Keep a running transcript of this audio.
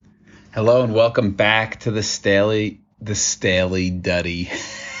Hello and welcome back to the Staley Duddy.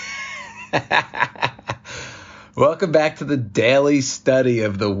 Welcome back to the daily study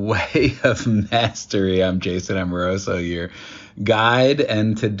of the Way of Mastery. I'm Jason Amoroso, your guide,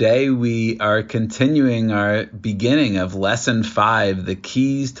 and today we are continuing our beginning of Lesson 5, The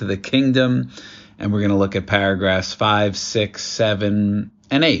Keys to the Kingdom, and we're going to look at paragraphs 5, 6, 7,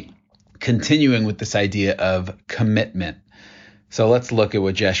 and 8, continuing with this idea of commitment. So let's look at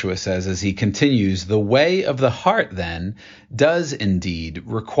what Jeshua says as he continues. The way of the heart, then, does indeed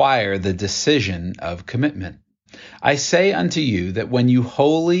require the decision of commitment. I say unto you that when you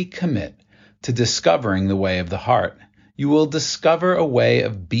wholly commit to discovering the way of the heart, you will discover a way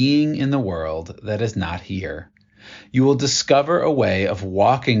of being in the world that is not here. You will discover a way of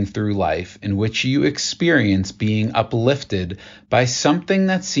walking through life in which you experience being uplifted by something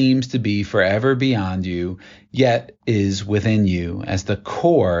that seems to be forever beyond you, yet is within you as the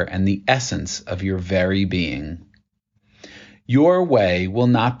core and the essence of your very being. Your way will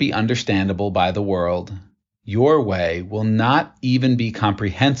not be understandable by the world. Your way will not even be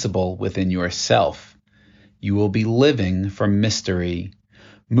comprehensible within yourself. You will be living from mystery,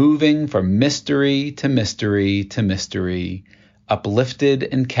 moving from mystery to mystery to mystery, uplifted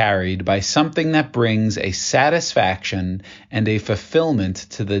and carried by something that brings a satisfaction and a fulfillment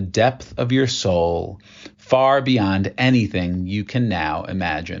to the depth of your soul, far beyond anything you can now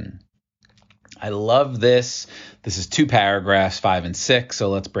imagine. I love this. This is 2 paragraphs, 5 and 6, so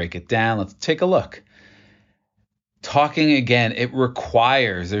let's break it down. Let's take a look. Talking again, it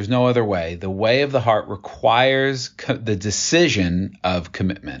requires, there's no other way. The way of the heart requires the decision of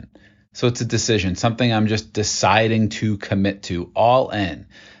commitment. So it's a decision, something I'm just deciding to commit to, all in,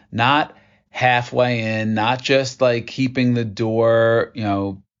 not halfway in, not just like keeping the door,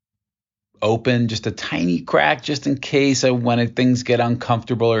 open, just a tiny crack, just in case when things get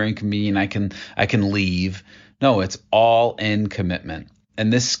uncomfortable or inconvenient, I can leave. No, it's all in commitment.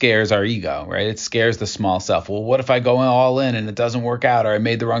 And this scares our ego, right? It scares the small self. Well, what if I go all in and it doesn't work out, or I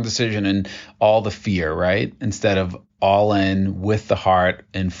made the wrong decision, and all the fear, right? Instead of all in with the heart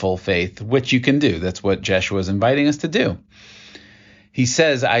in full faith, which you can do. That's what Jeshua is inviting us to do. He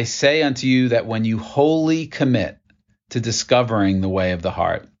says, I say unto you that when you wholly commit to discovering the way of the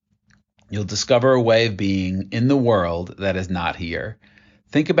heart, you'll discover a way of being in the world that is not here.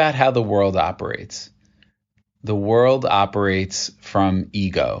 Think about how the world operates. The world operates from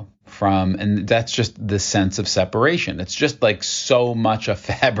ego, and that's just the sense of separation. It's just like so much a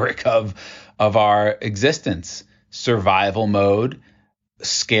fabric of our existence. Survival mode,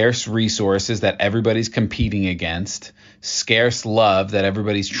 scarce resources that everybody's competing against, scarce love that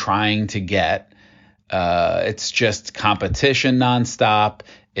everybody's trying to get. It's just competition nonstop.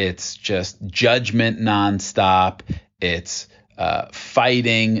 It's just judgment nonstop. It's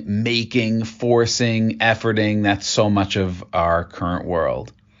fighting, making, forcing, efforting. That's so much of our current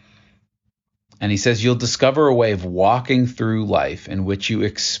world. And he says, you'll discover a way of walking through life in which you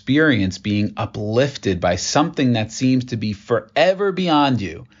experience being uplifted by something that seems to be forever beyond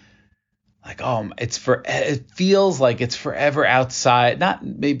you. Like, it feels like it's forever outside, not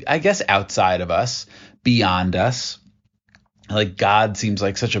maybe, I guess outside of us, beyond us. Like God seems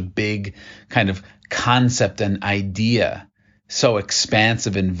like such a big kind of concept and idea. So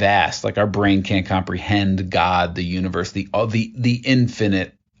expansive and vast, like our brain can't comprehend God, the universe, the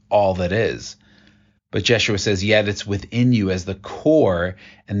infinite, all that is. But Jeshua says, yet it's within you as the core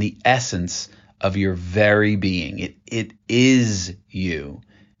and the essence of your very being. It is you.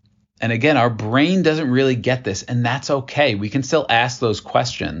 And again, our brain doesn't really get this, and that's okay. We can still ask those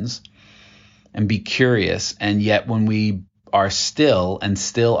questions and be curious. And yet when we are still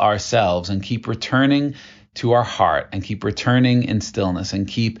ourselves and keep returning to our heart and keep returning in stillness and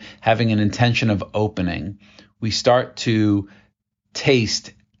keep having an intention of opening, we start to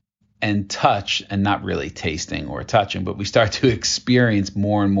taste and touch, and not really tasting or touching, but we start to experience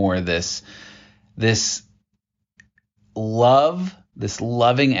more and more this love, this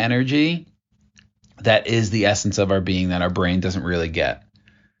loving energy that is the essence of our being that our brain doesn't really get.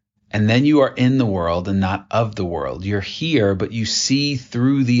 And then you are in the world and not of the world. You're here, but you see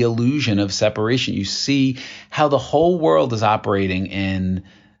through the illusion of separation. You see how the whole world is operating in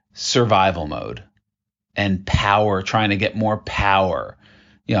survival mode and power, trying to get more power.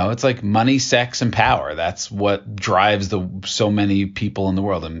 It's like money, sex, and power. That's what drives so many people in the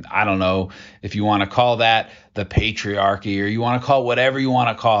world. And I don't know if you want to call that the patriarchy, or you want to call it whatever you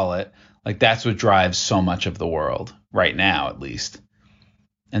want to call it. Like that's what drives so much of the world right now, at least.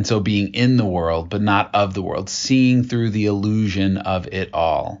 And so being in the world, but not of the world, seeing through the illusion of it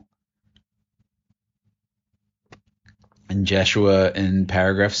all. In Jeshua, in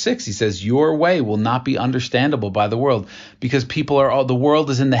paragraph 6, he says, your way will not be understandable by the world, because the world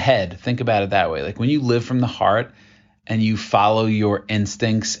is in the head. Think about it that way. Like when you live from the heart and you follow your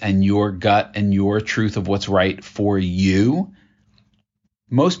instincts and your gut and your truth of what's right for you,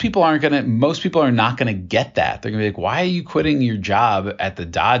 most people are not going to get that. They're going to be like, why are you quitting your job at the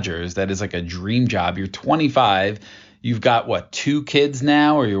Dodgers? That is like a dream job. You're 25. You've got 2 kids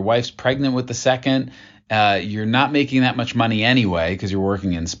now, or your wife's pregnant with the second. You're not making that much money anyway because you're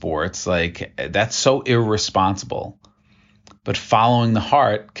working in sports. Like, that's so irresponsible. But following the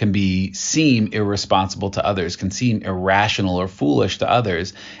heart can seem irresponsible to others, can seem irrational or foolish to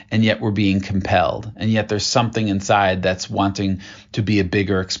others, and yet we're being compelled. And yet there's something inside that's wanting to be a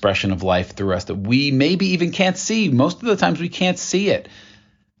bigger expression of life through us that we maybe even can't see. Most of the times we can't see it,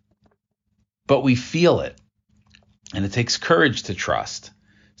 but we feel it. And it takes courage to trust.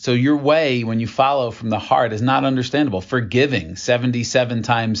 So your way, when you follow from the heart, is not understandable. Forgiving 77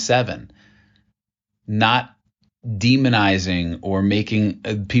 times 7. Not demonizing or making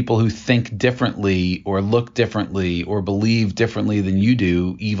people who think differently or look differently or believe differently than you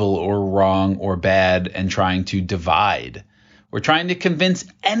do evil or wrong or bad, and trying to divide. Or trying to convince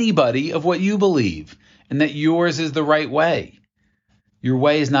anybody of what you believe and that yours is the right way. Your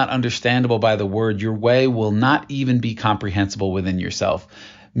way is not understandable by the word. Your way will not even be comprehensible within yourself,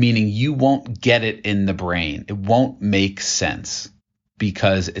 meaning you won't get it in the brain. It won't make sense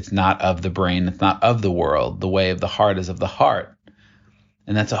because it's not of the brain. It's not of the world. The way of the heart is of the heart.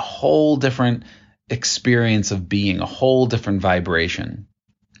 And that's a whole different experience of being, a whole different vibration.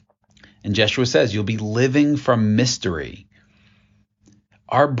 And Jeshua says, you'll be living from mystery.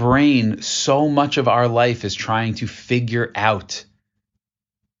 Our brain, so much of our life is trying to figure out,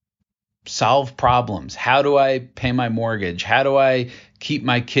 solve problems. How do I pay my mortgage? How do I keep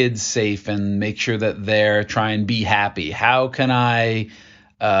my kids safe and make sure that they're trying to be happy? How can I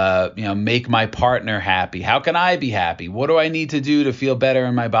make my partner happy? How can I be happy? What do I need to do to feel better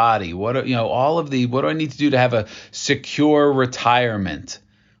in my body? What do I need to do to have a secure retirement?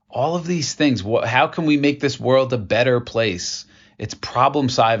 All of these things. How can we make this world a better place? It's problem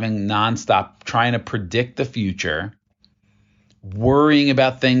solving nonstop, trying to predict the future, worrying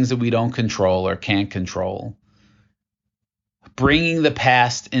about things that we don't control or can't control, bringing the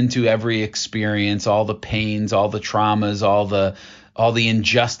past into every experience, all the pains, all the traumas, all the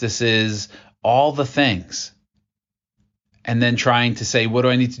injustices, all the things. And then trying to say, what do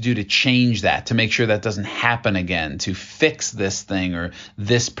I need to do to change that, to make sure that doesn't happen again, to fix this thing or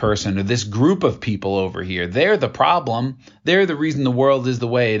this person or this group of people over here. They're the problem. They're the reason the world is the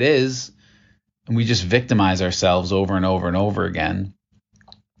way it is. And we just victimize ourselves over and over and over again,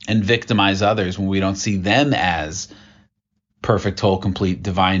 and victimize others when we don't see them as perfect, whole, complete,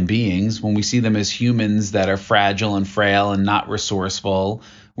 divine beings. When we see them as humans that are fragile and frail and not resourceful,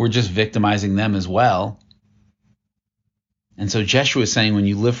 we're just victimizing them as well. And so Jeshua is saying, when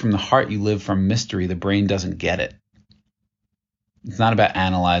you live from the heart, you live from mystery. The brain doesn't get it. It's not about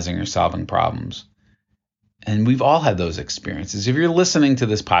analyzing or solving problems. And we've all had those experiences. If you're listening to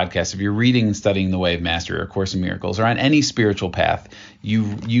this podcast, if you're reading and studying The Way of Mastery or Course in Miracles, or on any spiritual path,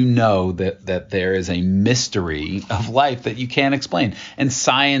 you know that there is a mystery of life that you can't explain. And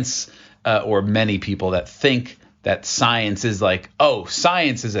science, or many people that think that science is like, oh,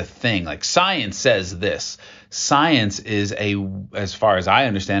 science is a thing. Like science says this. Science is as far as I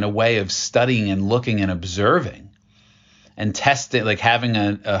understand, a way of studying and looking and observing and testing, like having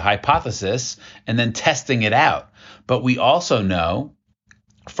a hypothesis and then testing it out. But we also know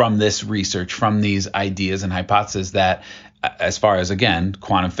from this research, from these ideas and hypotheses, that as far as, again,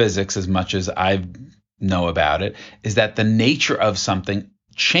 quantum physics, as much as I know about it, is that the nature of something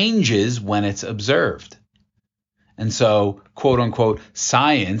changes when it's observed. And so, quote unquote,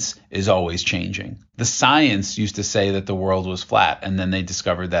 science is always changing. The science used to say that the world was flat, and then they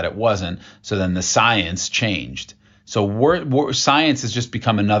discovered that it wasn't. So then the science changed. So science has just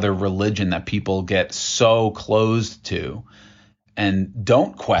become another religion that people get so closed to and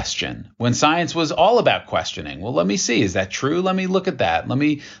don't question, when science was all about questioning. Well, let me see. Is that true? Let me look at that. Let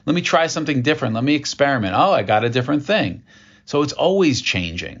me try something different. Let me experiment. Oh, I got a different thing. So it's always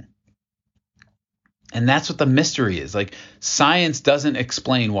changing. And that's what the mystery is. Like, science doesn't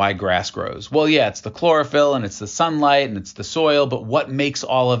explain why grass grows. Well, yeah, it's the chlorophyll and it's the sunlight and it's the soil, but what makes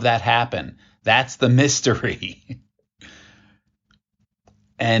all of that happen? That's the mystery.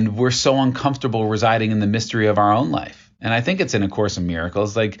 And we're so uncomfortable residing in the mystery of our own life. And I think it's in A Course in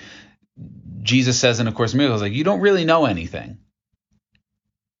Miracles. Like Jesus says in A Course in Miracles, like, you don't really know anything.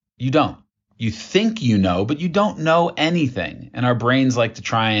 You don't. You think you know, but you don't know anything. And our brains like to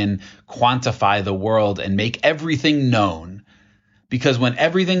try and quantify the world and make everything known. Because when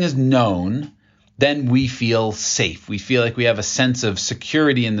everything is known, then we feel safe. We feel like we have a sense of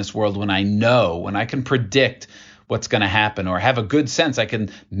security in this world when I can predict what's going to happen, or have a good sense. I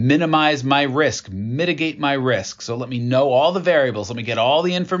can minimize my risk, mitigate my risk. So let me know all the variables. Let me get all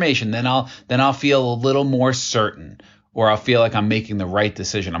the information. Then I'll feel a little more certain, or I'll feel like I'm making the right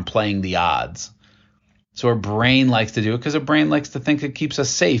decision. I'm playing the odds. So our brain likes to do it because our brain likes to think it keeps us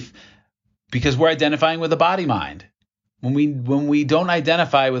safe, because we're identifying with a body mind. When we don't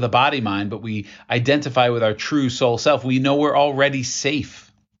identify with a body mind, but we identify with our true soul self, we know we're already safe.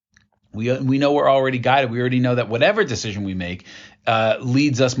 We know we're already guided. We already know that whatever decision we make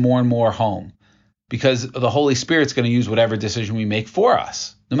leads us more and more home, because the Holy Spirit's going to use whatever decision we make for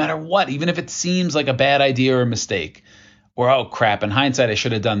us, no matter what, even if it seems like a bad idea or a mistake, or, oh, crap, in hindsight, I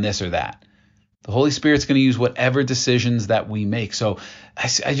should have done this or that. The Holy Spirit's going to use whatever decisions that we make. So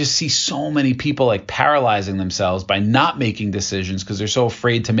I just see so many people like paralyzing themselves by not making decisions because they're so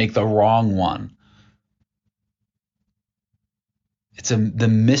afraid to make the wrong one. It's the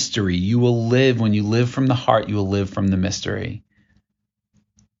mystery. You will live, when you live from the heart, you will live from the mystery.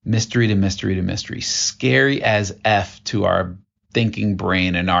 Mystery to mystery to mystery. Scary as F to our thinking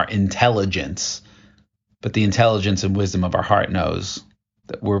brain and our intelligence. But the intelligence and wisdom of our heart knows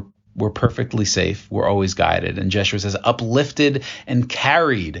that we're perfectly safe. We're always guided. And Jeshua says, uplifted and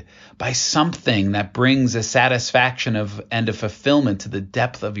carried by something that brings a satisfaction and a fulfillment to the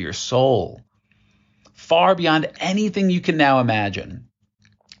depth of your soul, far beyond anything you can now imagine.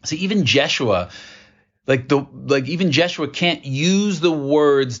 See, even Jeshua, even Jeshua can't use the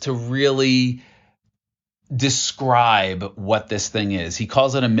words to really describe what this thing is. He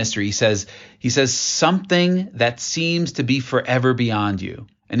calls it a mystery. He says something that seems to be forever beyond you.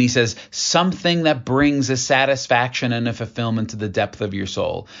 And he says something that brings a satisfaction and a fulfillment to the depth of your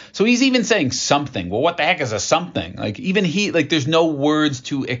soul. So he's even saying something. Well, what the heck is a something? There's no words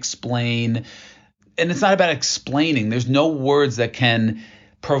to explain. And it's not about explaining. There's no words that can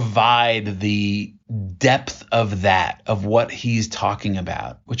provide the depth of that, of what he's talking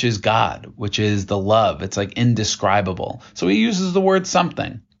about, which is God, which is the love. It's like indescribable. So he uses the word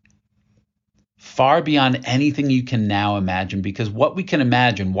something. Far beyond anything you can now imagine, because what we can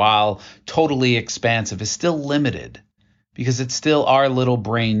imagine, while totally expansive, is still limited, because it's still our little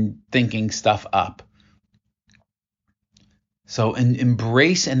brain thinking stuff up. So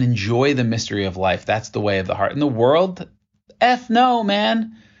embrace and enjoy the mystery of life. That's the way of the heart. In the world, F no,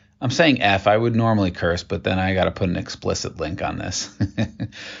 man. I'm saying F. I would normally curse, but then I got to put an explicit link on this.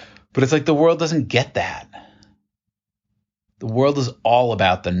 But it's like the world doesn't get that. The world is all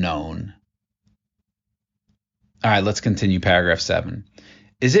about the known. All right, let's continue paragraph 7.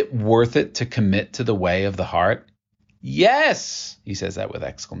 Is it worth it to commit to the way of the heart? Yes, he says that with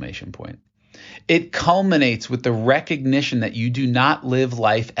exclamation point. It culminates with the recognition that you do not live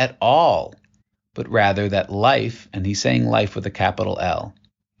life at all, but rather that life, and he's saying life with a capital L.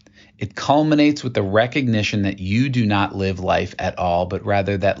 It culminates with the recognition that you do not live life at all, but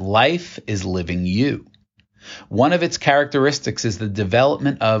rather that life is living you. One of its characteristics is the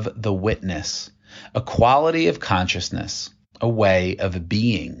development of the witness, a quality of consciousness, a way of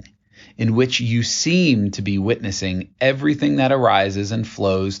being, in which you seem to be witnessing everything that arises and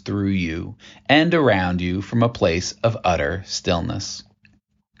flows through you and around you from a place of utter stillness.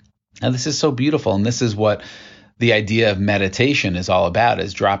 Now, this is so beautiful, and this is what the idea of meditation is all about,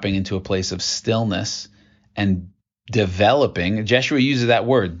 is dropping into a place of stillness and developing, Jeshua uses that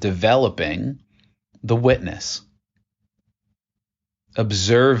word, developing the witness.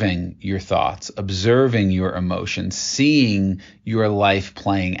 Observing your thoughts, observing your emotions, seeing your life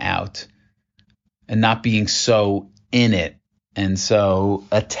playing out, and not being so in it and so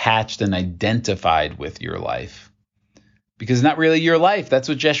attached and identified with your life. Because it's not really your life. That's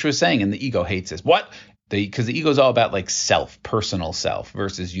what Jeshua is saying, and the ego hates this. What? Because the ego is all about like self, personal self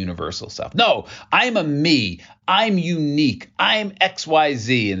versus universal self. No, I'm a me. I'm unique. I'm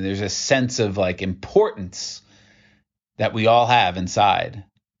XYZ. And there's a sense of like importance that we all have inside.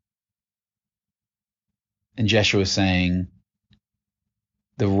 And Jeshua is saying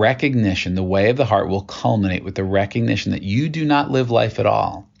the recognition, the way of the heart will culminate with the recognition that you do not live life at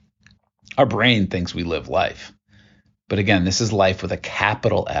all. Our brain thinks we live life. But again, this is life with a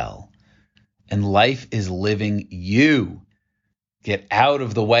capital L. And life is living you. Get out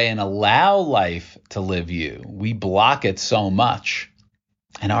of the way and allow life to live you. We block it so much.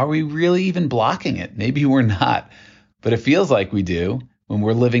 And are we really even blocking it? Maybe we're not. But it feels like we do When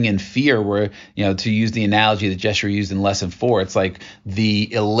we're living in fear, we're, to use the analogy that Jeshua used in lesson 4, it's like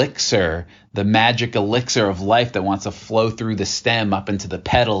the elixir, the magic elixir of life that wants to flow through the stem up into the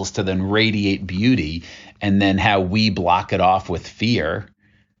petals to then radiate beauty, and then how we block it off with fear.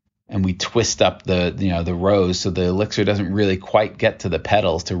 And we twist up the rose so the elixir doesn't really quite get to the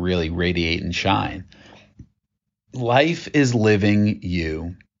petals to really radiate and shine. Life is living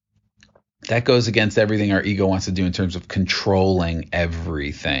you. That goes against everything our ego wants to do in terms of controlling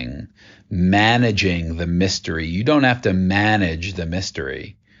everything, managing the mystery. You don't have to manage the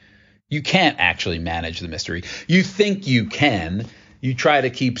mystery. You can't actually manage the mystery. You think you can. You try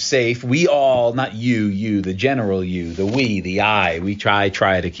to keep safe. We all, not you, the general you, the we, the I, we try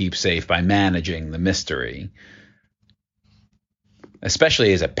to keep safe by managing the mystery.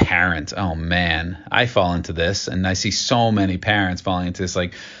 Especially as a parent. Oh man, I fall into this, and I see so many parents falling into this.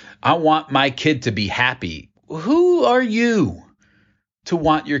 Like, I want my kid to be happy. Who are you to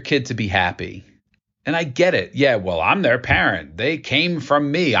want your kid to be happy? And I get it. Yeah, well, I'm their parent. They came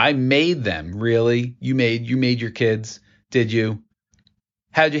from me. I made them. Really? You made your kids? Did you?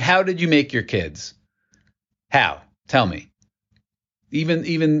 How did you make your kids? How? Tell me. Even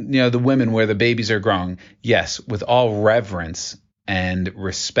the women where the babies are growing, yes, with all reverence and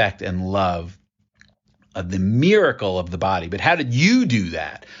respect and love of the miracle of the body. But how did you do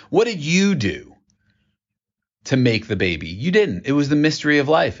that? What did you do to make the baby? You didn't. It was the mystery of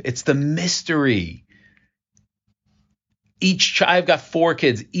life. It's the mystery. I've got 4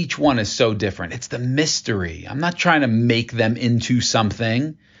 kids. Each one is so different. It's the mystery. I'm not trying to make them into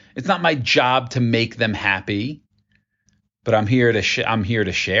something. It's not my job to make them happy. But I'm here to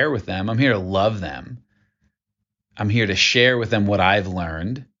share with them. I'm here to love them. I'm here to share with them what I've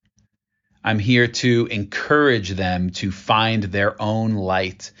learned. I'm here to encourage them to find their own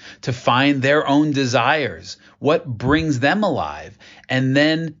light, to find their own desires, what brings them alive, and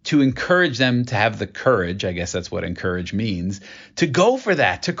then to encourage them to have the courage, I guess that's what encourage means, to go for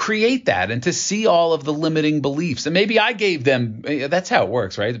that, to create that, and to see all of the limiting beliefs. And maybe I gave them, that's how it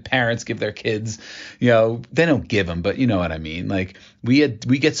works, right? The parents give their kids, they don't give them, but you know what I mean? Like we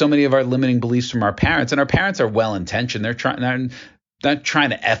get so many of our limiting beliefs from our parents, and our parents are well-intentioned. They're not trying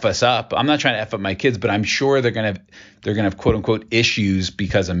to F us up. I'm not trying to F up my kids, but I'm sure they're gonna have quote unquote issues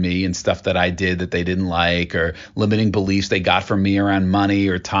because of me and stuff that I did that they didn't like, or limiting beliefs they got from me around money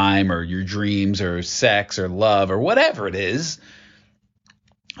or time or your dreams or sex or love or whatever it is.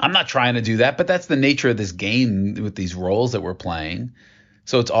 I'm not trying to do that, but that's the nature of this game with these roles that we're playing.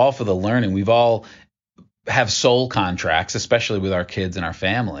 So it's all for the learning. We've all have soul contracts, especially with our kids and our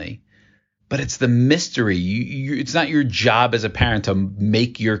family. But it's the mystery. It's not your job as a parent to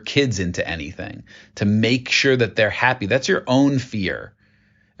make your kids into anything, to make sure that they're happy. That's your own fear.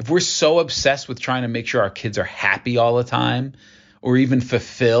 If we're so obsessed with trying to make sure our kids are happy all the time or even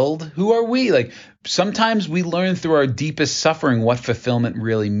fulfilled, who are we? Like sometimes we learn through our deepest suffering what fulfillment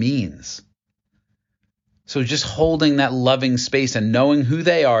really means. So just holding that loving space and knowing who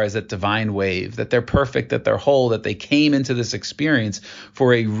they are as that divine wave, that they're perfect, that they're whole, that they came into this experience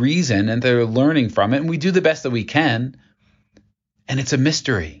for a reason and they're learning from it. And we do the best that we can. And it's a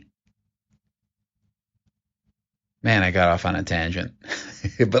mystery. Man, I got off on a tangent.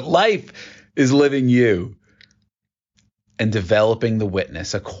 But life is living you and developing the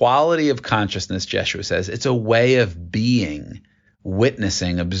witness, a quality of consciousness, Jeshua says. It's a way of being,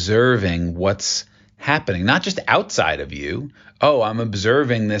 witnessing, observing what's happening, not just outside of you. Oh, I'm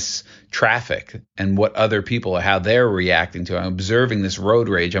observing this traffic and what other people, how they're reacting to it. I'm observing this road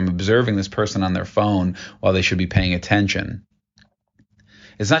rage. I'm observing this person on their phone while they should be paying attention.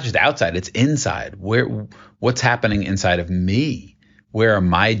 It's not just outside, it's inside. What's happening inside of me? Where are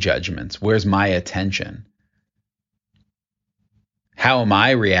my judgments? Where's my attention? How am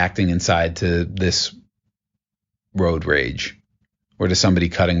I reacting inside to this road rage? Or to somebody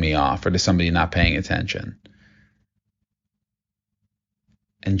cutting me off, or to somebody not paying attention?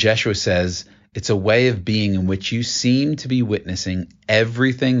 And Jeshua says, it's a way of being in which you seem to be witnessing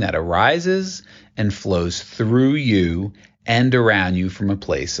everything that arises and flows through you and around you from a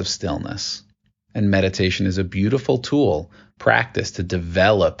place of stillness. And meditation is a beautiful tool, practice to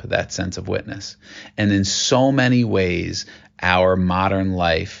develop that sense of witness. And in so many ways, our modern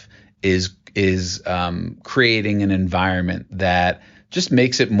life is creating an environment that just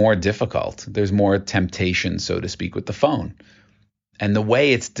makes it more difficult. There's more temptation, so to speak, with the phone. And the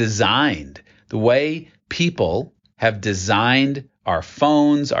way it's designed, the way people have designed our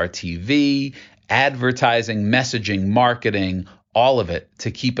phones, our TV, advertising, messaging, marketing, all of it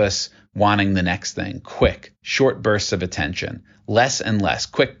to keep us wanting the next thing. Quick, short bursts of attention, less and less.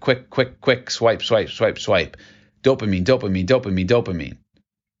 Quick, swipe. Dopamine.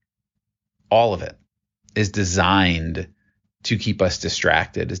 all of it is designed to keep us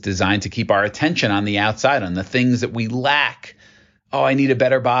distracted, is designed to keep our attention on the outside, on the things that we lack. Oh, I need a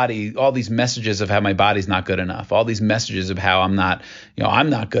better body. All these messages of how my body's not good enough. All these messages of how I'm not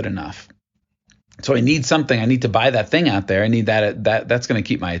good enough. So I need something. I need to buy that thing out there. I need that's going to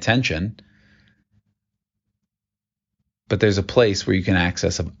keep my attention. But there's a place where you can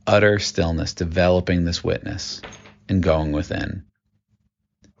access of utter stillness, developing this witness and going within.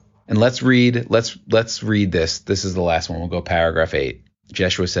 And let's read this. This is the last one. We'll go paragraph 8.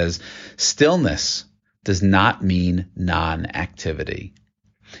 Jeshua says, stillness does not mean non-activity.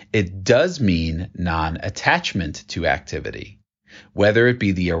 It does mean non-attachment to activity, whether it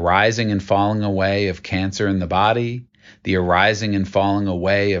be the arising and falling away of cancer in the body, the arising and falling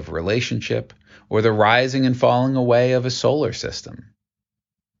away of relationship, or the rising and falling away of a solar system.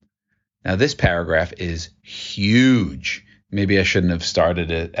 Now, this paragraph is huge. Maybe I shouldn't have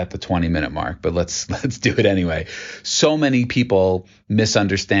started it at the 20-minute mark, but let's do it anyway. So many people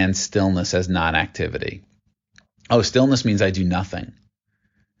misunderstand stillness as non-activity. Oh, stillness means I do nothing.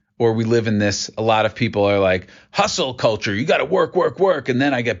 Or we live in this, a lot of people are like, hustle culture, you got to work, work, work, and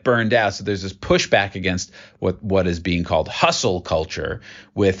then I get burned out. So there's this pushback against what is being called hustle culture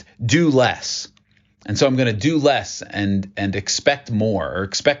with do less. And so I'm going to do less and expect more, or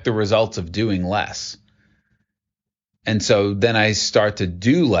expect the results of doing less. And so then I start to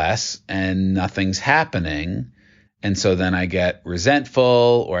do less and nothing's happening. And so then I get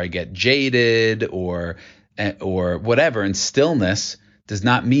resentful, or I get jaded, or whatever. And stillness does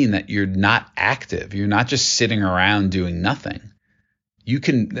not mean that you're not active. You're not just sitting around doing nothing.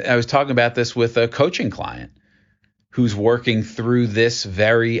 I was talking about this with a coaching client who's working through this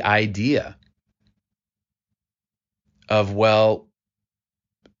very idea of, well,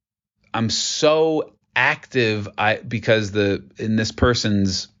 I'm so active because in this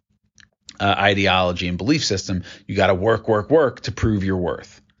person's ideology and belief system, you got to work, work, work to prove your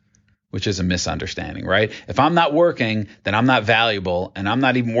worth, which is a misunderstanding, right? If I'm not working, then I'm not valuable and I'm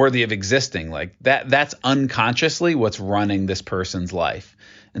not even worthy of existing. Like that's unconsciously what's running this person's life.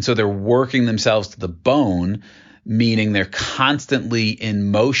 And so they're working themselves to the bone, meaning they're constantly in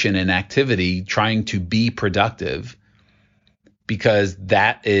motion and activity, trying to be productive, because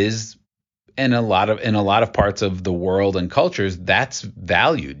that is, in a lot of parts of the world and cultures, that's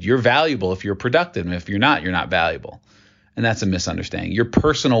valued. You're valuable if you're productive, and if you're not valuable. And that's a misunderstanding. Your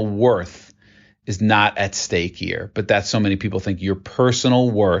personal worth is not at stake here, but that's so many people think your personal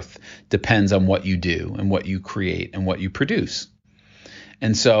worth depends on what you do and what you create and what you produce.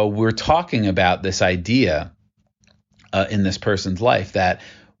 And so we're talking about this idea in this person's life that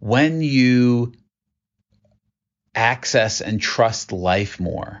when you access and trust life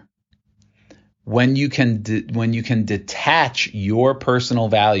more, when you can detach your personal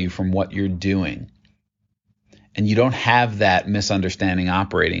value from what you're doing, and you don't have that misunderstanding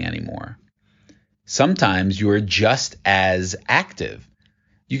operating anymore, sometimes you're just as active.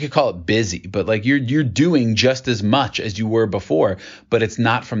 You could call it busy, but like you're doing just as much as you were before, but it's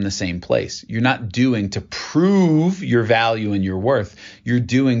not from the same place. You're not doing to prove your value and your worth. You're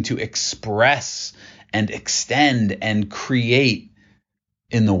doing to express and extend and create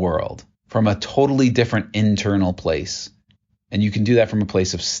in the world from a totally different internal place. And you can do that from a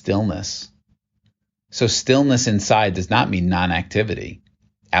place of stillness. So stillness inside does not mean non-activity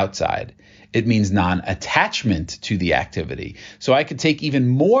outside. It means non-attachment to the activity. So I could take even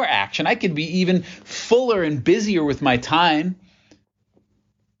more action. I could be even fuller and busier with my time,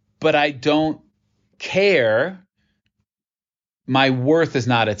 but I don't care. My worth is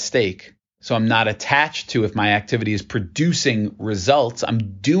not at stake. So I'm not attached to if my activity is producing results.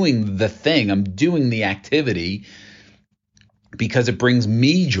 I'm doing the thing. I'm doing the activity because it brings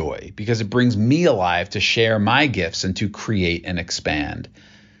me joy, because it brings me alive to share my gifts and to create and expand.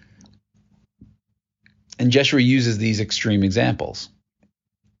 And Jeshua uses these extreme examples.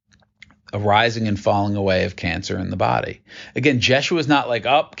 A rising and falling away of cancer in the body. Again, Jeshua is not like,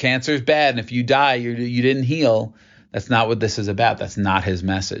 oh, cancer is bad, and if you die, you didn't heal. That's not what this is about. That's not his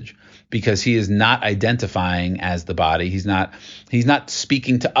message, because he is not identifying as the body. He's not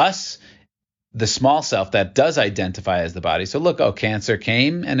speaking to us, the small self that does identify as the body. So look, cancer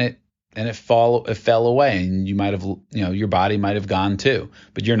came and it fell away, and you might have, your body might have gone too,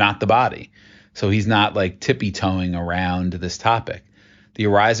 but you're not the body. So he's not like tippy-toeing around this topic. The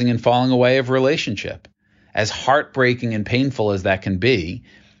arising and falling away of relationship, as heartbreaking and painful as that can be,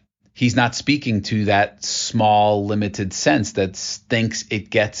 he's not speaking to that small, limited sense that thinks it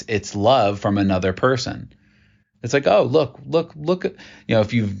gets its love from another person. It's like, oh, look,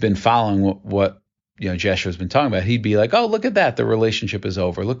 if you've been following what Jeshua's been talking about, he'd be like, oh, look at that. The relationship is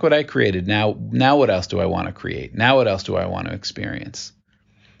over. Look what I created. Now what else do I want to create? Now what else do I want to experience?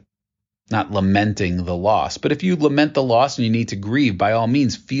 Not lamenting the loss. But if you lament the loss and you need to grieve, by all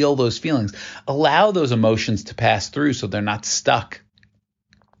means, feel those feelings. Allow those emotions to pass through so they're not stuck.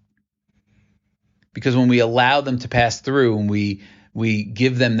 Because when we allow them to pass through and we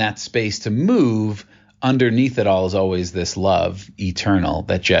give them that space to move, underneath it all is always this love eternal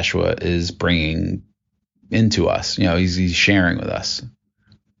that Jeshua is bringing into us. He's sharing with us.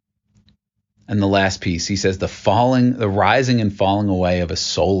 And the last piece, he says the rising and falling away of a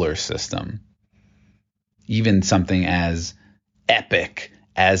solar system, even something as epic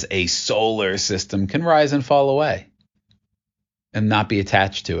as a solar system, can rise and fall away and not be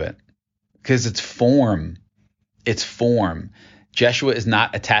attached to it because it's form. It's form. Jeshua is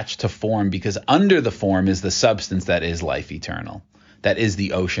not attached to form because under the form is the substance that is life eternal. That is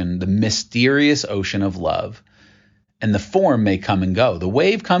the ocean, the mysterious ocean of love. And the form may come and go. The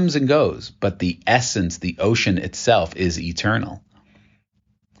wave comes and goes, but the essence, the ocean itself, is eternal.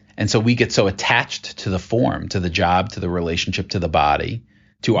 And so we get so attached to the form, to the job, to the relationship, to the body,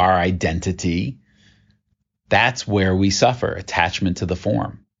 to our identity. That's where we suffer, attachment to the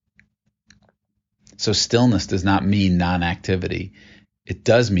form. So stillness does not mean non-activity. It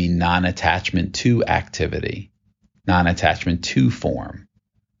does mean non-attachment to activity, non-attachment to form.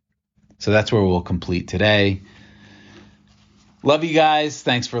 So that's where we'll complete today. Love you guys.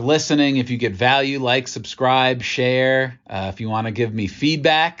 Thanks for listening. If you get value, like, subscribe, share. If you want to give me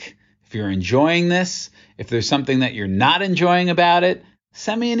feedback, if you're enjoying this, if there's something that you're not enjoying about it,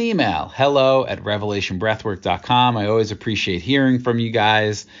 send me an email, hello@revelationbreathwork.com. I always appreciate hearing from you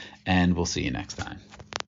guys, and we'll see you next time.